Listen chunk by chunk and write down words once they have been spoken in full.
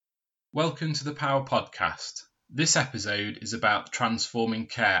Welcome to the Power Podcast. This episode is about transforming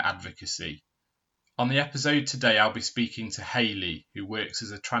care advocacy. On the episode today, I'll be speaking to Hayley, who works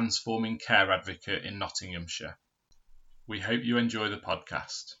as a transforming care advocate in Nottinghamshire. We hope you enjoy the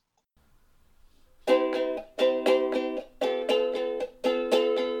podcast.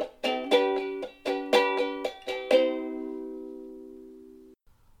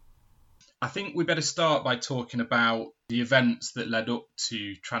 I think we better start by talking about the events that led up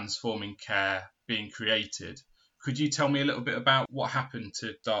to Transforming Care being created. Could you tell me a little bit about what happened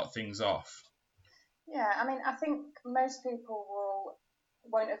to start things off? Yeah, I think most people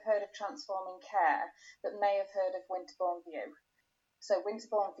won't have heard of Transforming Care, but may have heard of Winterbourne View. So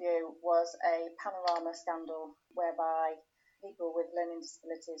Winterbourne View was a panorama scandal whereby people with learning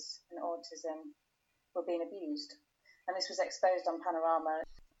disabilities and autism were being abused. And this was exposed on Panorama.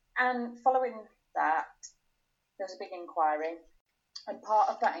 And following that, there was a big inquiry. And part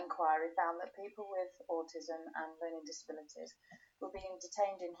of that inquiry found that people with autism and learning disabilities were being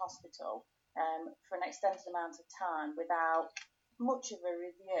detained in hospital for an extended amount of time without much of a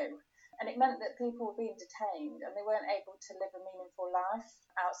review. And it meant that people were being detained and they weren't able to live a meaningful life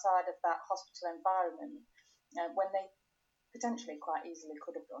outside of that hospital environment when they potentially quite easily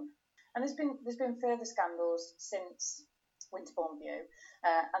could have done. And there's been further scandals since Winterbourne View,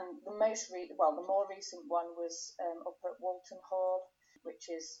 and the more recent one was up at Walton Hall, which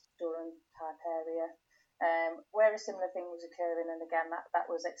is Durham type area, where a similar thing was occurring, and again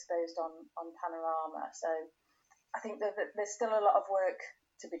that was exposed on Panorama. So I think that there's still a lot of work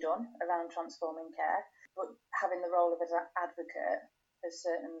to be done around transforming care, but having the role of an advocate has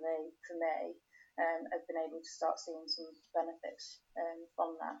certainly, for me, have been able to start seeing some benefits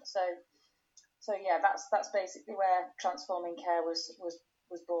from that. So yeah, that's basically where Transforming Care was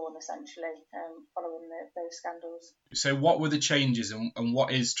born, essentially, following those scandals. So what were the changes and what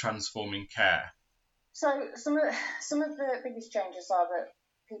is Transforming Care? So some of the biggest changes are that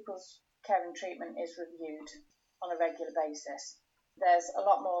people's care and treatment is reviewed on a regular basis. There's a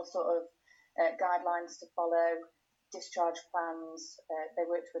lot more sort of guidelines to follow, discharge plans. They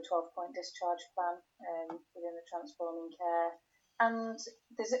work to a 12-point discharge plan within the Transforming Care. And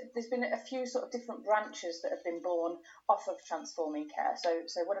there's been a few sort of different branches that have been born off of Transforming Care. So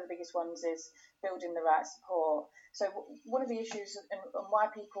one of the biggest ones is building the right support. So one of the issues and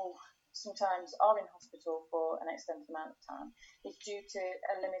why people sometimes are in hospital for an extended amount of time is due to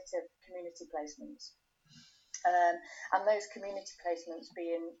a limit of community placements. And those community placements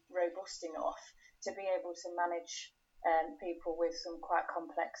being robust enough to be able to manage people with some quite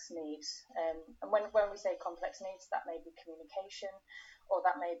complex needs. And when we say complex needs, that may be communication, or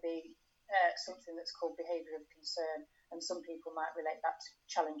that may be something that's called behaviour of concern. And some people might relate that to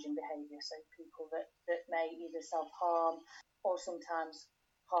challenging behaviour, so people that may either self-harm or sometimes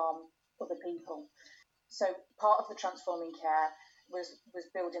harm other people. So part of the Transforming Care was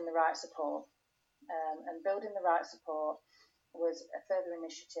building the right support. And building the right support was a further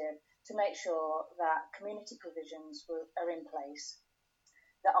initiative to make sure that community provisions are in place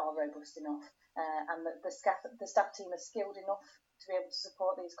that are robust enough, and that the staff team are skilled enough to be able to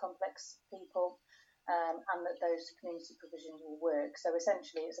support these complex people, and that those community provisions will work. So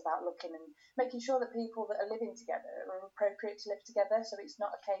essentially it's about looking and making sure that people that are living together are appropriate to live together. So it's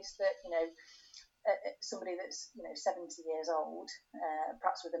not a case that, somebody that's 70 years old,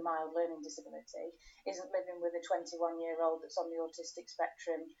 perhaps with a mild learning disability, isn't living with a 21-year-old that's on the autistic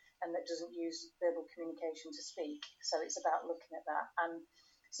spectrum and that doesn't use verbal communication to speak. So it's about looking at that, and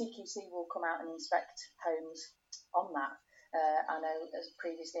CQC will come out and inspect homes on that. I know as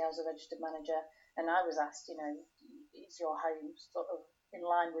previously I was a registered manager, and I was asked, is your home sort of in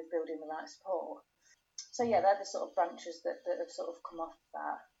line with building the right support? So yeah, they're the sort of branches that have sort of come off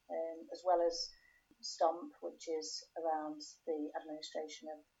that, as well as STOMP, which is around the administration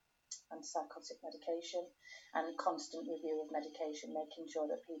of antipsychotic medication and constant review of medication, making sure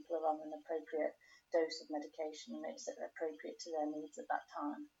that people are on an appropriate dose of medication and it's appropriate to their needs at that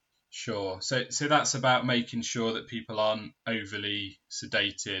time. Sure. So that's about making sure that people aren't overly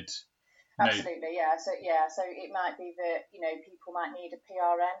sedated. Absolutely, yeah. So it might be that people might need a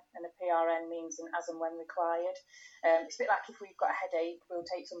PRN, and a PRN means an as and when required. It's a bit like if we've got a headache, we'll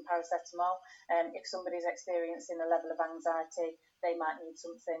take some paracetamol. If somebody's experiencing a level of anxiety, they might need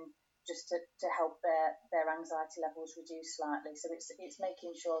something just to help their anxiety levels reduce slightly. So it's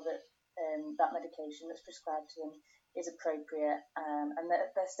making sure that that medication that's prescribed to them is appropriate, and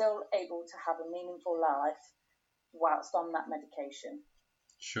that they're still able to have a meaningful life whilst on that medication.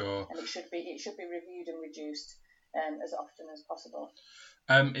 Sure. And it should be reviewed and reduced as often as possible.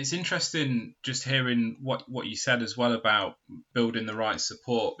 It's interesting just hearing what you said as well about building the right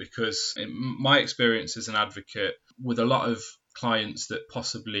support, because in my experience as an advocate with a lot of clients that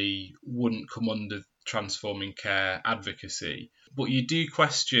possibly wouldn't come under transforming care advocacy, but you do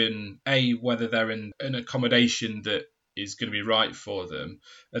question whether they're in an accommodation that is going to be right for them,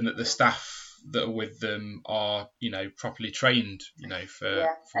 and that the staff that are with them are, properly trained, for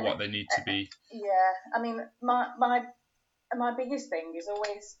what they need to be. Yeah, I mean, my biggest thing is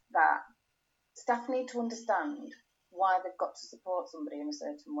always that staff need to understand why they've got to support somebody in a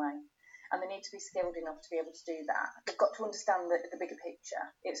certain way, and they need to be skilled enough to be able to do that. They've got to understand the bigger picture.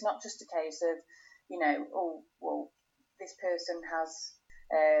 It's not just a case of, oh, well, this person has,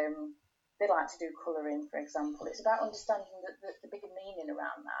 they like to do colouring, for example. It's about understanding the bigger meaning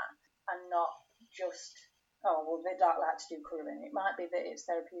around that, and not just, oh, well, they don't like to do colouring. It might be that it's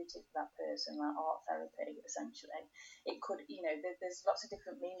therapeutic for that person, like art therapy, essentially. It could, there's lots of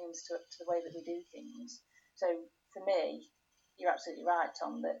different meanings to the way that we do things. So for me, you're absolutely right,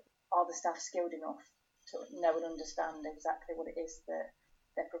 Tom, that are the staff skilled enough to know and understand exactly what it is that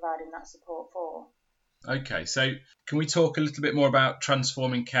they're providing that support for? Okay, so can we talk a little bit more about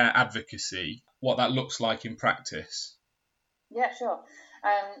transforming care advocacy, what that looks like in practice? Yeah, sure.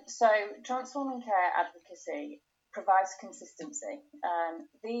 So transforming care advocacy provides consistency.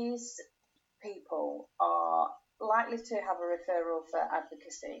 These people are likely to have a referral for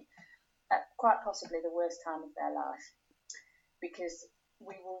advocacy at quite possibly the worst time of their life, because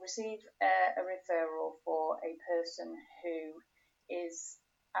we will receive a referral for a person who is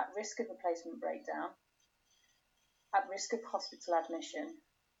at risk of a placement breakdown, at risk of hospital admission,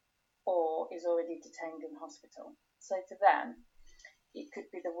 or is already detained in hospital. So for them, it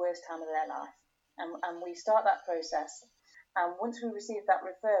could be the worst time of their life. And we start that process. And once we receive that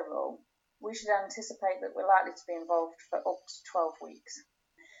referral, we should anticipate that we're likely to be involved for up to 12 weeks.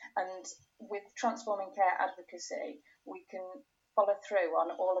 And with transforming care advocacy, we can follow through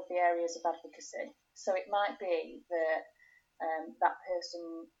on all of the areas of advocacy. So it might be that that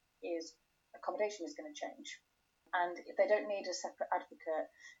person's accommodation is going to change. And if they don't need a separate advocate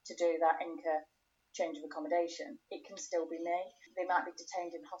to do that INCA change of accommodation, it can still be me. They might be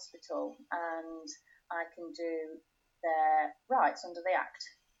detained in hospital, and I can do their rights under the Act.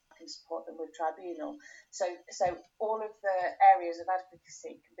 I can support them with tribunal. So all of the areas of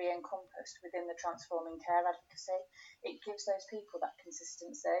advocacy can be encompassed within the transforming care advocacy. It gives those people that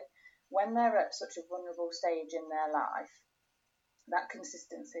consistency. When they're at such a vulnerable stage in their life, that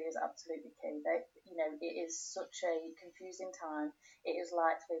consistency is absolutely key. It is such a confusing time. It is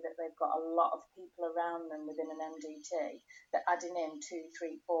likely that they've got a lot of people around them within an MDT, that adding in 2,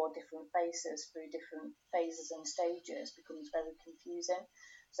 3, 4 different faces through different phases and stages becomes very confusing.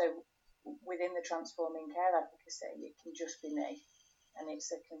 So within the transforming care advocacy, it can just be me, and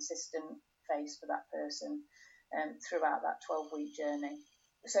it's a consistent face for that person throughout that 12-week journey.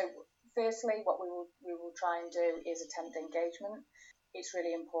 So firstly, what we will try and do is attempt engagement. It's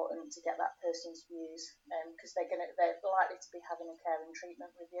really important to get that person's views, because they're likely to be having a care and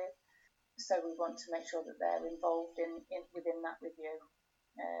treatment review. So we want to make sure that they're involved within that review.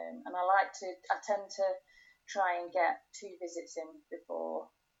 And I tend to try and get 2 visits in before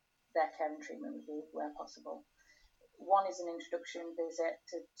their care and treatment review where possible. One is an introduction visit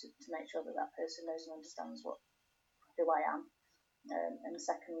to make sure that that person knows and understands who I am. And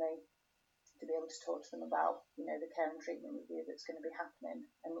secondly, to be able to talk to them about, the care and treatment review that's going to be happening,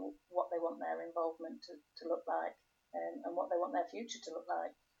 and what they want their involvement to look like, and what they want their future to look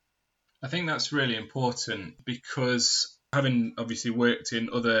like. I think that's really important, because having obviously worked in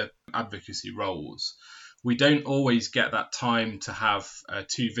other advocacy roles, we don't always get that time to have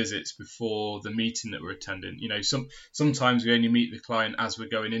 2 visits before the meeting that we're attending. Sometimes we only meet the client as we're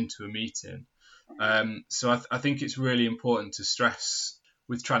going into a meeting. So I think it's really important to stress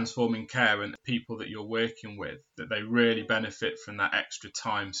with transforming care and people that you're working with that they really benefit from that extra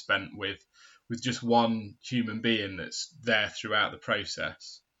time spent with just one human being that's there throughout the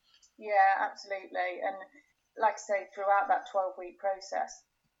process. Yeah, absolutely. And like I say, throughout that 12-week process,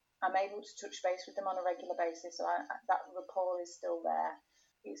 I'm able to touch base with them on a regular basis. So that rapport is still there.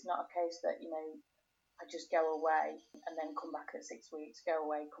 It's not a case that, I just go away and then come back at 6 weeks, go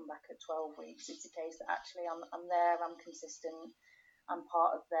away, come back at 12 weeks. It's a case that actually I'm there, I'm consistent, I'm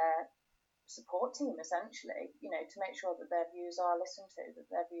part of their support team, essentially, to make sure that their views are listened to, that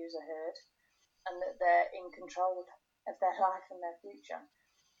their views are heard, and that they're in control of their life and their future.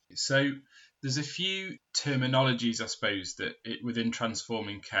 So there's a few terminologies, I suppose, that within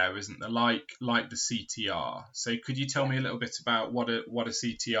transforming care, isn't there, like the CTR. So could you tell me a little bit about what a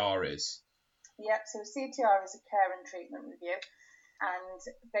CTR is? Yeah, so CTR is a care and treatment review. And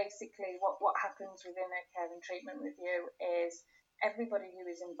basically what happens within a care and treatment review is everybody who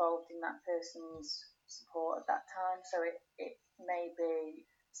is involved in that person's support at that time. So it may be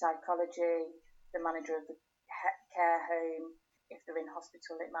psychology, the manager of the care home. If they're in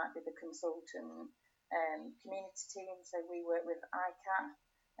hospital, it might be the consultant, community team. So we work with ICAT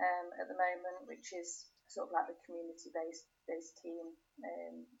at the moment, which is sort of like the community-based team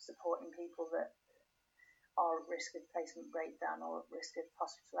supporting people that are at risk of placement breakdown or at risk of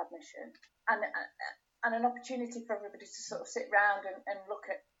hospital admission, and an opportunity for everybody to sort of sit round and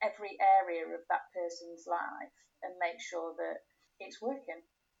look at every area of that person's life and make sure that it's working,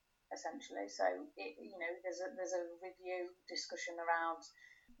 essentially. So there's a review discussion around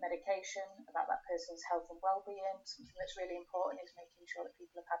medication, about that person's health and well-being. Something that's really important is making sure that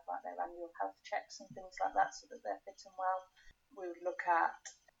people have had like their annual health checks and things like that, so that they're fit and well. We would look at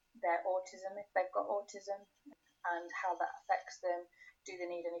their autism, if they've got autism, and how that affects them. Do they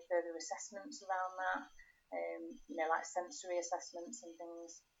need any further assessments around that? Like sensory assessments and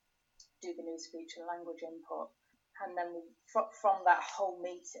things. Do they need speech and language input? And then from that whole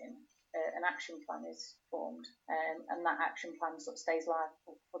meeting, an action plan is formed, and that action plan sort of stays live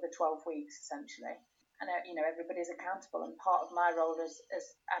for the 12 weeks, essentially. And everybody's accountable, and part of my role as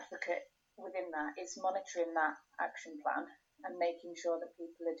advocate within that is monitoring that action plan and making sure that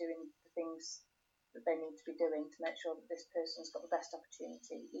people are doing the things that they need to be doing to make sure that this person's got the best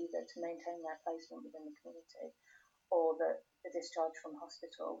opportunity either to maintain their placement within the community or that the discharge from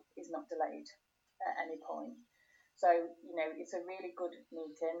hospital is not delayed at any point. So, it's a really good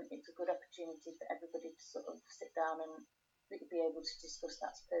meeting. It's a good opportunity for everybody to sort of sit down and be able to discuss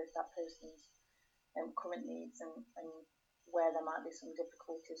that person's current needs and where there might be some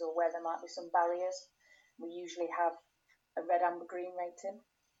difficulties or where there might be some barriers. We usually have a red, amber, green rating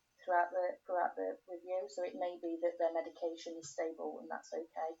throughout the review. So it may be that their medication is stable and that's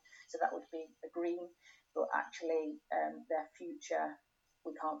okay. So that would be a green, but actually their future,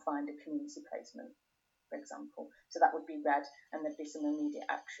 we can't find a community placement, for example. So that would be red, and there'd be some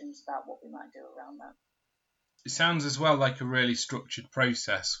immediate actions about what we might do around that. It sounds as well like a really structured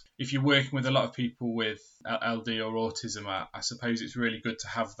process. If you're working with a lot of people with LD or autism, I suppose it's really good to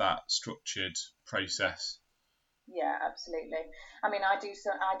have that structured process. Yeah, absolutely. I mean, I do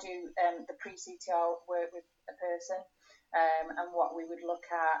the pre-CTR work with a person, and what we would look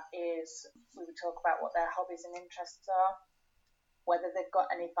at is we would talk about what their hobbies and interests are, whether they've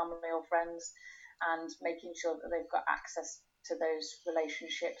got any family or friends, and making sure that they've got access to those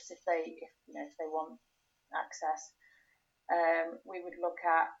relationships if they want access. We would look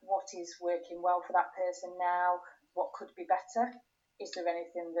at what is working well for that person now, what could be better, is there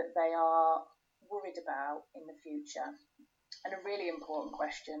anything that they are worried about in the future. And a really important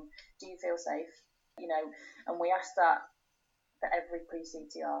question, do you feel safe? And we ask that for every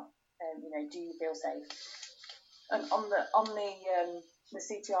pre-CTR. Do you feel safe? And on the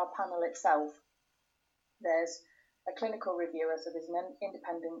CTR panel itself, there's a clinical reviewer, so there's an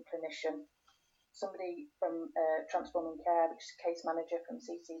independent clinician, somebody from Transforming Care, which is a case manager from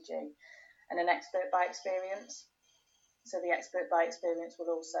CCG, and an expert by experience. So the expert by experience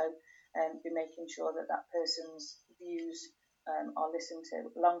will also be making sure that that person's views are listened to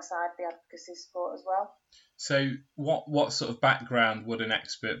alongside the advocacy support as well. So what sort of background would an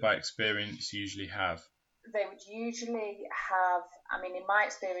expert by experience usually have? They would usually have, in my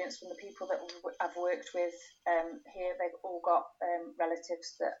experience from the people that I've worked with here, they've all got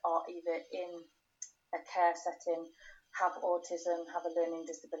relatives that are either in a care setting, have autism, have a learning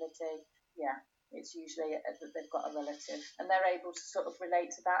disability. Yeah, it's usually that they've got a relative, and they're able to sort of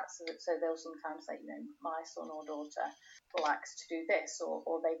relate to that. So they'll sometimes say, my son or daughter likes to do this,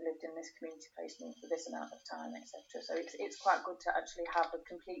 or they've lived in this community placement for this amount of time, etc. So it's quite good to actually have a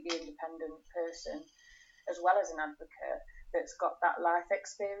completely independent person, as well as an advocate, that's got that life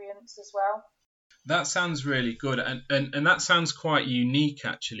experience as well. That sounds really good, and that sounds quite unique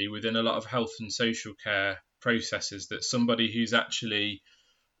actually within a lot of health and social care processes, that somebody who's actually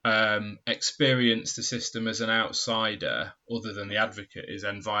experienced the system as an outsider other than the advocate is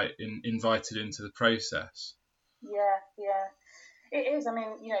invited into the process. Yeah, it is.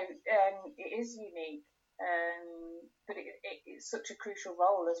 It is unique, but it's such a crucial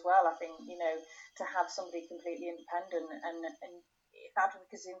role as well. I think to have somebody completely independent, and if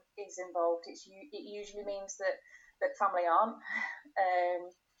advocacy is involved, it usually means that family aren't.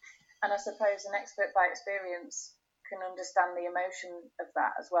 And I suppose an expert by experience can understand the emotion of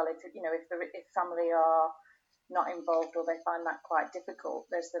that as well. If family are not involved or they find that quite difficult,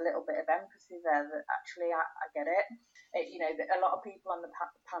 there's a little bit of empathy there that actually I get it. A lot of people on the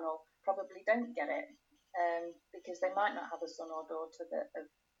panel probably don't get it because they might not have a son or daughter that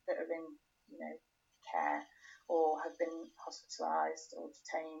are in, care or have been hospitalised or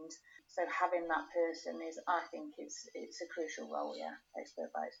detained. So having that person I think it's a crucial role,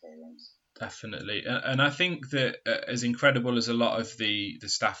 expert by experience. Definitely, and I think that as incredible as a lot of the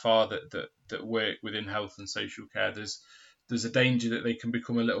staff are that work within health and social care, there's a danger that they can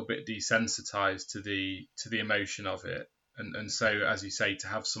become a little bit desensitized to the emotion of it, and so, as you say, to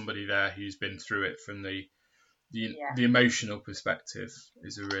have somebody there who's been through it from the emotional perspective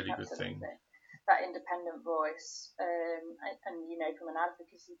is a really good thing. That independent voice, and from an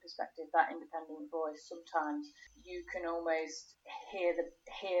advocacy perspective, that independent voice, sometimes you can almost hear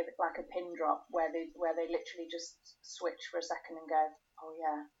like a pin drop where they literally just switch for a second and go, oh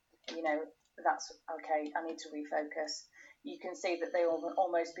yeah, that's okay, I need to refocus. You can see that they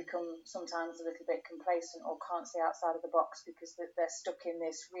almost become sometimes a little bit complacent or can't see outside of the box because they're stuck in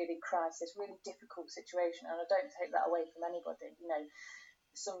this really difficult situation. And I don't take that away from anybody.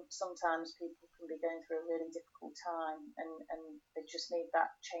 Sometimes people can be going through a really difficult time and they just need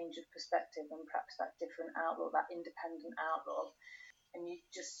that change of perspective and perhaps that different outlook, that independent outlook. And you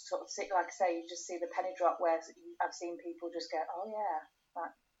just sort of see, like I say, you just see the penny drop where I've seen people just go, oh yeah,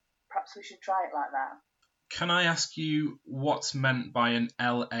 perhaps we should try it like that. Can I ask you what's meant by an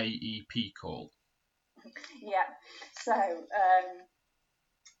LAEP call? Yeah, so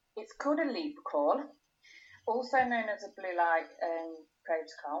it's called a LEAP call, also known as a blue light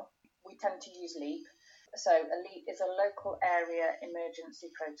protocol. We tend to use LEAP. So a LEAP is a local area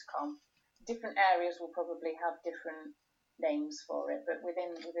emergency protocol. Different areas will probably have different names for it, but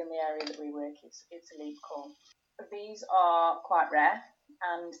within the area that we work, it's a LEAP call. These are quite rare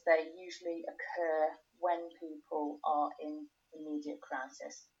and they usually occur when people are in immediate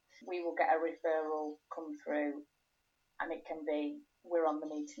crisis. We will get a referral come through and it can be, we're on the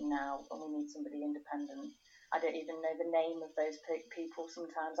meeting now and we need somebody independent. I don't even know the name of those people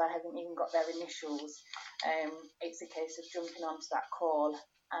sometimes. I haven't even got their initials. It's a case of jumping onto that call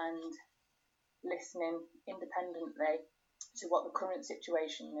and listening independently to what the current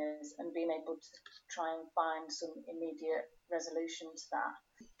situation is and being able to try and find some immediate resolution to that.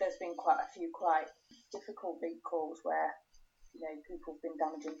 There's been quite a few quite difficult LEAP calls where people have been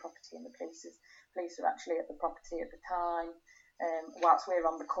damaging property and the police are actually at the property at the time, whilst we're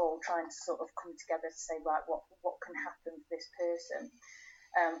on the call trying to sort of come together to say, right, what can happen to this person,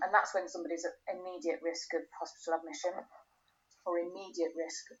 and that's when somebody's at immediate risk of hospital admission or immediate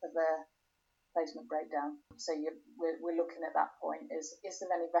risk of a placement breakdown. So we're looking at that point, is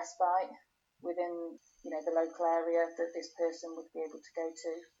there any respite within the local area that this person would be able to go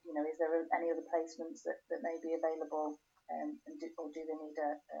to? Is there any other placements that may be available, or do they need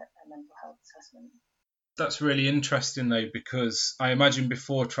a mental health assessment? That's really interesting though, because I imagine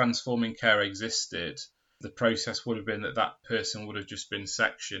before Transforming Care existed, the process would have been that person would have just been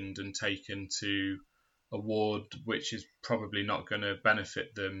sectioned and taken to a ward, which is probably not going to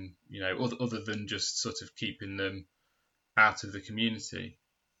benefit them, other than just sort of keeping them out of the community.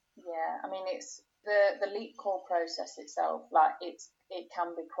 Yeah, I mean, it's the LEAP call process itself, like it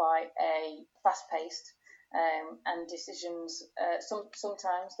can be quite a fast-paced and decisions.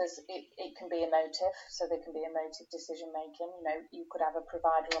 Sometimes it can be emotive, so there can be emotive decision making. You could have a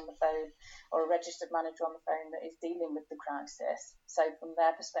provider on the phone or a registered manager on the phone that is dealing with the crisis. So from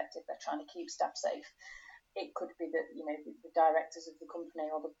their perspective, they're trying to keep staff safe. It could be that the directors of the company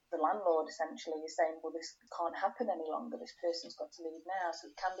or the landlord essentially is saying, well, this can't happen any longer. This person's got to leave now.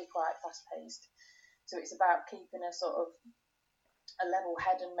 So it can be quite fast paced. So it's about keeping a sort of a level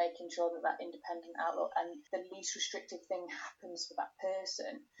head and making sure that independent outlook and the least restrictive thing happens for that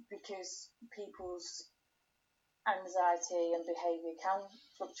person, because people's anxiety and behaviour can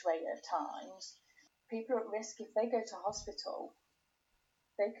fluctuate at times. People are at risk if they go to hospital.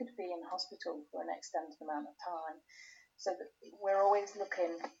 They could be in hospital for an extended amount of time. So we're always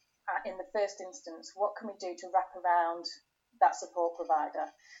looking at, in the first instance, what can we do to wrap around that support provider?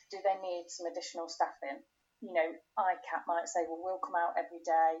 Do they need some additional staffing? ICAP might say, well, we'll come out every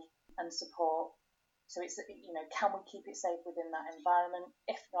day and support. So it's, can we keep it safe within that environment?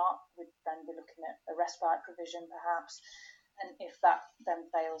 If not, we'd then be looking at a respite provision perhaps. And if that then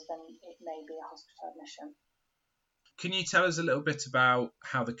fails, then it may be a hospital admission. Can you tell us a little bit about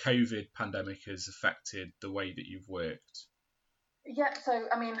how the COVID pandemic has affected the way that you've worked? Yeah, so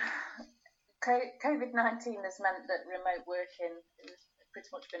I mean, COVID-19 has meant that remote working has pretty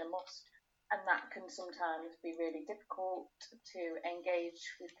much been a must, and that can sometimes be really difficult to engage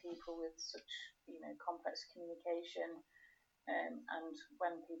with people with such complex communication, and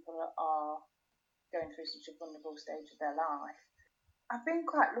when people are going through such a vulnerable stage of their life. I've been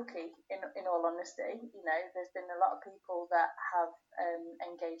quite lucky, in all honesty. There's been a lot of people that have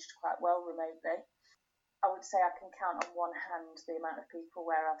engaged quite well remotely. I would say I can count on one hand the amount of people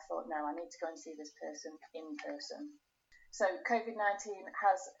where I've thought, no, I need to go and see this person in person. So COVID-19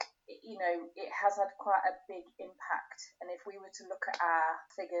 has, it has had quite a big impact. And if we were to look at our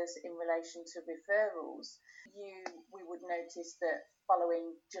figures in relation to referrals, we would notice that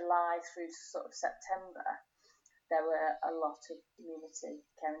following July through to sort of September, there were a lot of community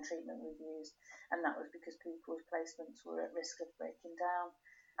care and treatment reviews, and that was because people's placements were at risk of breaking down.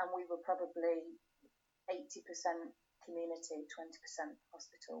 And we were probably 80% community, 20%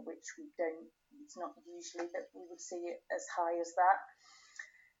 hospital, which it's not usually that we would see it as high as that.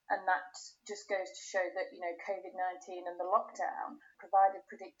 And that just goes to show that, COVID-19 and the lockdown provided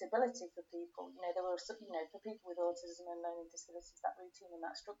predictability for people. There were, for people with autism and learning disabilities, that routine and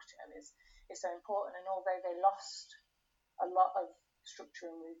that structure is so important. And although they lost a lot of structure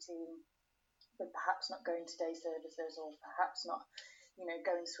and routine, but perhaps not going to day services or perhaps not,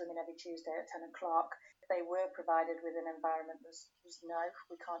 going swimming every Tuesday at 10 o'clock, they were provided with an environment that was no,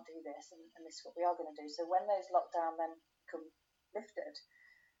 we can't do this, and this is what we are going to do. So when those lockdown then become lifted,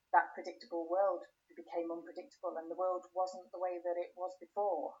 that predictable world became unpredictable, and the world wasn't the way that it was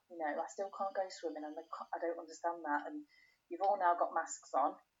before. I still can't go swimming, and I don't understand that. And you've all now got masks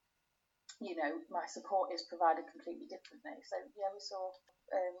on. My support is provided completely differently. So yeah, we saw,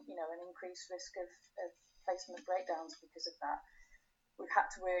 an increased risk of placement breakdowns because of that. We've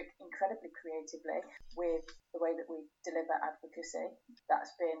had to work incredibly creatively with the way that we deliver advocacy.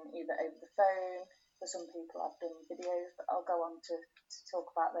 That's been either over the phone. For some people, I've done videos, but I'll go on to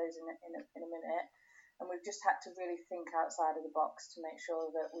talk about those in a minute. And we've just had to really think outside of the box to make sure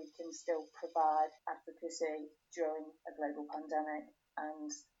that we can still provide advocacy during a global pandemic.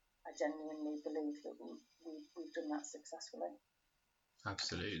 And I genuinely believe that we've done that successfully.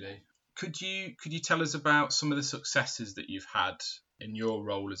 Absolutely. Could you tell us about some of the successes that you've had in your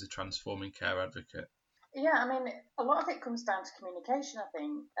role as a transforming care advocate? Yeah, a lot of it comes down to communication, I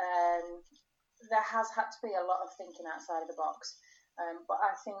think. There has had to be a lot of thinking outside of the box. But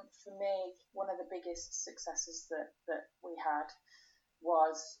I think for me, one of the biggest successes that we had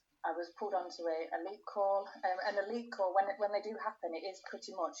was I was pulled onto a lead call. And a lead call, when they do happen, it is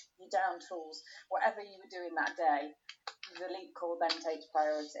pretty much your down tools. Whatever you were doing that day, the lead call then takes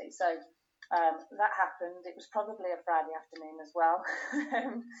priority. So that happened. It was probably a Friday afternoon as well,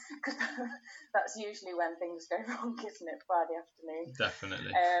 because that's usually when things go wrong, isn't it? Friday afternoon.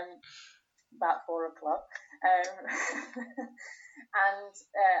 Definitely. About 4 o'clock, and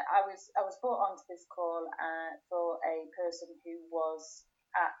I was brought onto this call for a person who was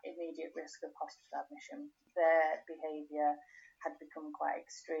at immediate risk of hospital admission. Their behaviour had become quite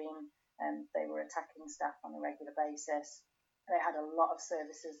extreme, and they were attacking staff on a regular basis. They had a lot of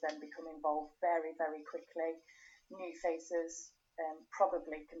services then become involved very, very quickly. New faces,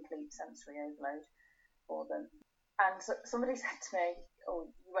 probably complete sensory overload for them. And so somebody said to me, "Oh,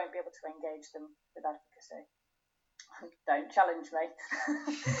 you won't be able to engage them with advocacy." Don't challenge me.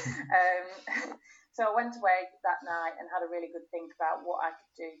 So I went away that night and had a really good think about what I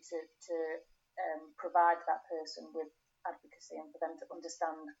could do to provide that person with advocacy and for them to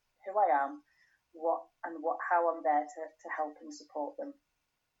understand who I am, how I'm there to help and support them.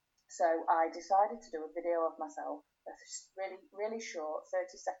 So I decided to do a video of myself, a really, really short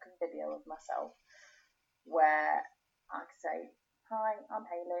 30-second video of myself, where I could say, "Hi, I'm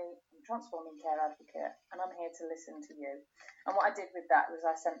Hayley, I'm a transforming care advocate, and I'm here to listen to you." And what I did with that was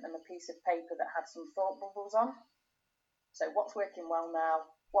I sent them a piece of paper that had some thought bubbles on. So what's working well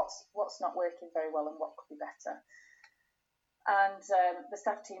now, what's not working very well, and what could be better. And the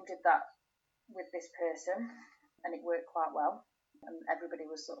staff team did that with this person, and it worked quite well. And everybody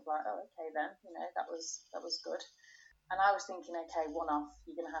was sort of like, "Oh, okay then, that was good." And I was thinking, okay, one off,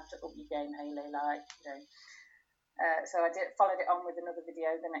 you're going to have to up your game, Hayley, So I followed it on with another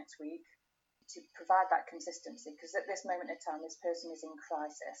video the next week to provide that consistency, because at this moment in time, this person is in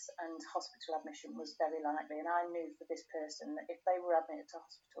crisis and hospital admission was very likely. And I knew for this person that if they were admitted to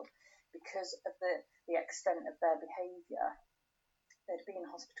hospital, because of the extent of their behaviour, they'd been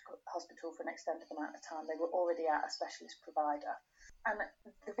in hospital for an extended amount of time. They were already at a specialist provider. And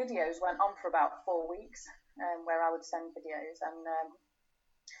the videos went on for about 4 weeks, where I would send videos. And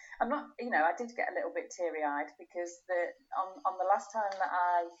I'm not, I did get a little bit teary-eyed because on the last time that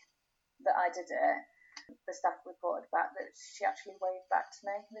I did it, the staff reported back that she actually waved back to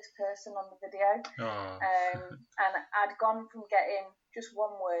me, this person on the video. Oh. And I'd gone from getting just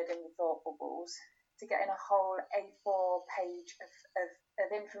one word in the thought bubbles to getting a whole A4 page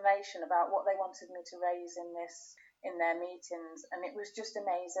of information about what they wanted me to raise in their meetings, and it was just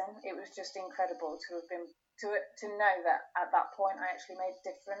amazing. It was just incredible to have been to know that at that point I actually made a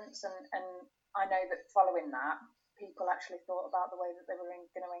difference, and I know that following that, people actually thought about the way that they were going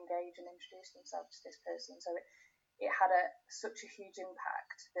to engage and introduce themselves to this person. So it had such a huge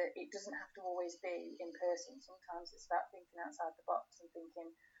impact that it doesn't have to always be in person. Sometimes it's about thinking outside the box and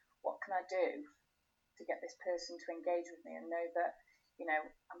thinking, what can I do to get this person to engage with me and know that,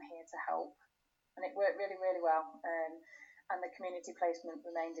 I'm here to help. And it worked really, really well. And the community placement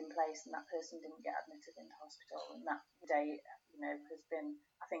remained in place, and that person didn't get admitted into hospital. And that day, has been,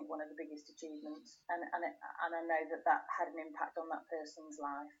 I think, one of the biggest achievements. And I know that had an impact on that person's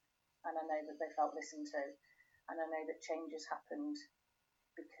life. And I know that they felt listened to. And I know that changes happened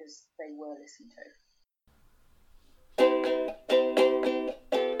because they were listened to.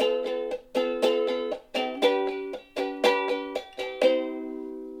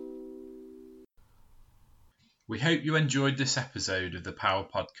 We hope you enjoyed this episode of the Power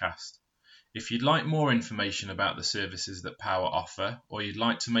Podcast. If you'd like more information about the services that Power offer, or you'd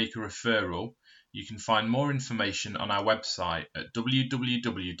like to make a referral, you can find more information on our website at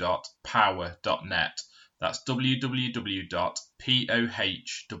www.power.net. That's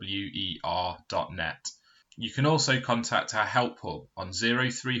www.pohwer.net. You can also contact our Help Hub on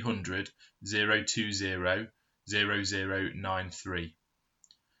 0300 020 0093.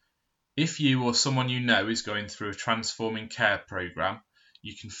 If you or someone you know is going through a Transforming Care programme,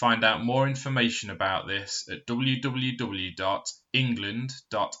 you can find out more information about this at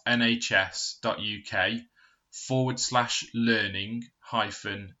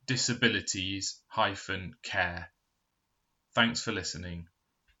Thanks for listening.